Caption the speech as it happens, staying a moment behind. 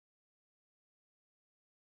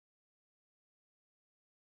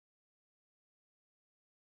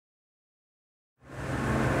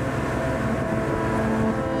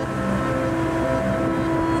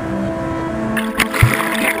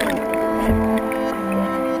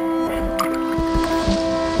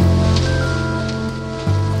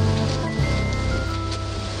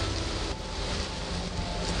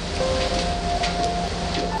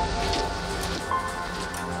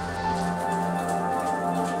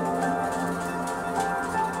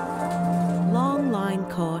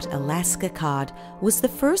Dry-caught Alaska cod was the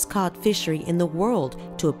first cod fishery in the world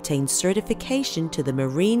to obtain certification to the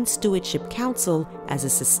Marine Stewardship Council as a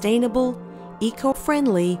sustainable,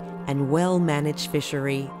 eco-friendly, and well-managed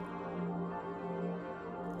fishery.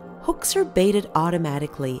 Hooks are baited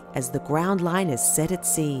automatically as the ground line is set at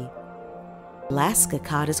sea. Alaska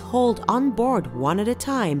cod is hauled on board one at a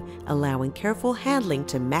time, allowing careful handling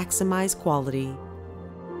to maximize quality.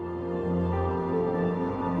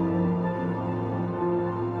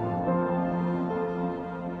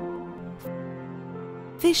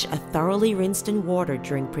 Fish are thoroughly rinsed in water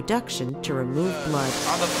during production to remove blood.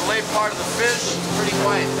 On the fillet part of the fish, it's pretty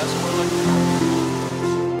white. That's what we're looking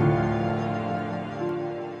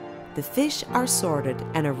for. The fish are sorted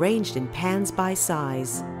and arranged in pans by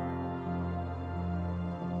size.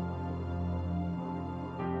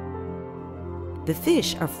 The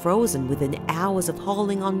fish are frozen within hours of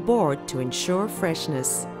hauling on board to ensure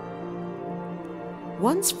freshness.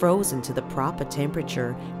 Once frozen to the proper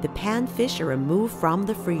temperature, the pan fish are removed from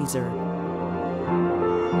the freezer.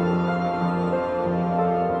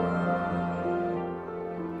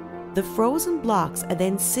 The frozen blocks are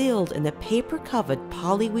then sealed in a paper-covered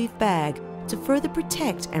polyweave bag to further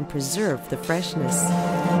protect and preserve the freshness.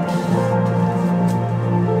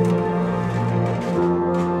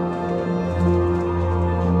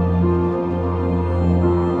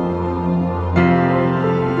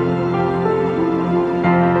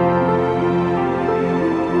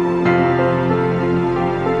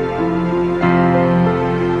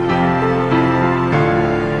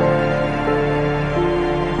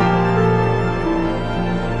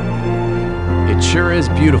 It sure is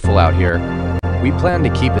beautiful out here. We plan to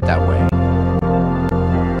keep it that way.